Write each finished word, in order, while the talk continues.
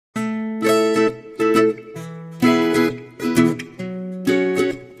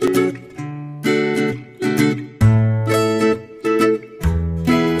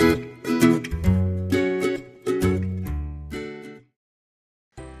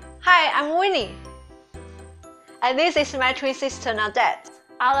Hi, I'm Winnie. And this is my twin sister Nadette.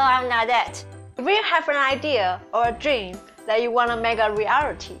 Hello, I'm Nadette. If you have an idea or a dream that you want to make a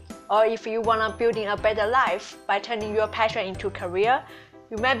reality, or if you want to build a better life by turning your passion into a career,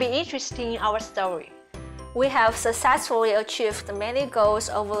 you may be interested in our story. We have successfully achieved many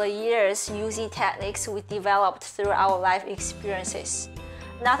goals over the years using techniques we developed through our life experiences.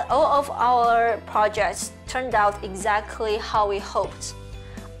 Not all of our projects turned out exactly how we hoped.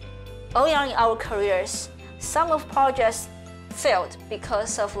 Early on in our careers, some of projects failed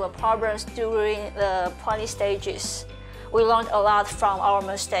because of the problems during the planning stages. We learned a lot from our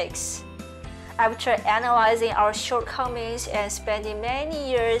mistakes. After analyzing our shortcomings and spending many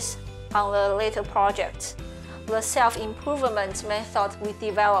years on the later project, the self-improvement method we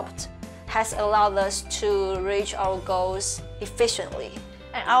developed has allowed us to reach our goals efficiently.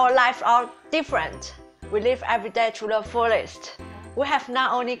 And our lives are different. We live every day to the fullest. We have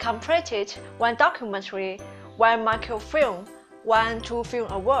not only completed one documentary, one microfilm, 2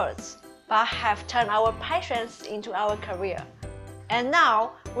 film awards, but have turned our passions into our career. And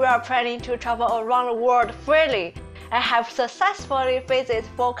now, we are planning to travel around the world freely and have successfully visited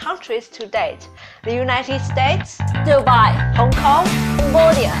 4 countries to date: the United States, Dubai, Hong Kong,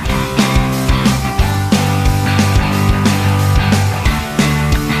 Cambodia.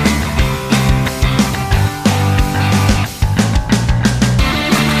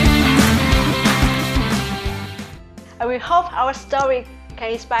 And we hope our story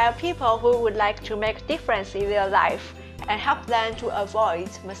can inspire people who would like to make a difference in their life and help them to avoid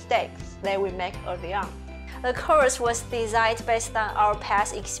mistakes they will make early on. The course was designed based on our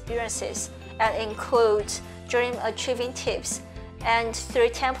past experiences and includes dream-achieving tips and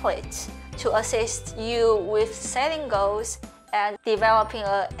 3 templates to assist you with setting goals and developing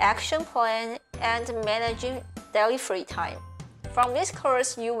an action plan and managing daily free time. From this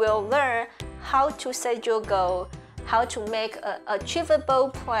course, you will learn how to set your goal, how to make an achievable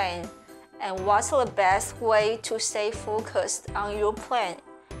plan, and what's the best way to stay focused on your plan,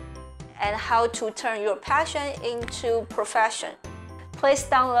 and how to turn your passion into profession. Please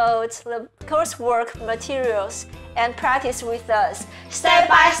download the coursework materials and practice with us step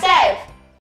by step.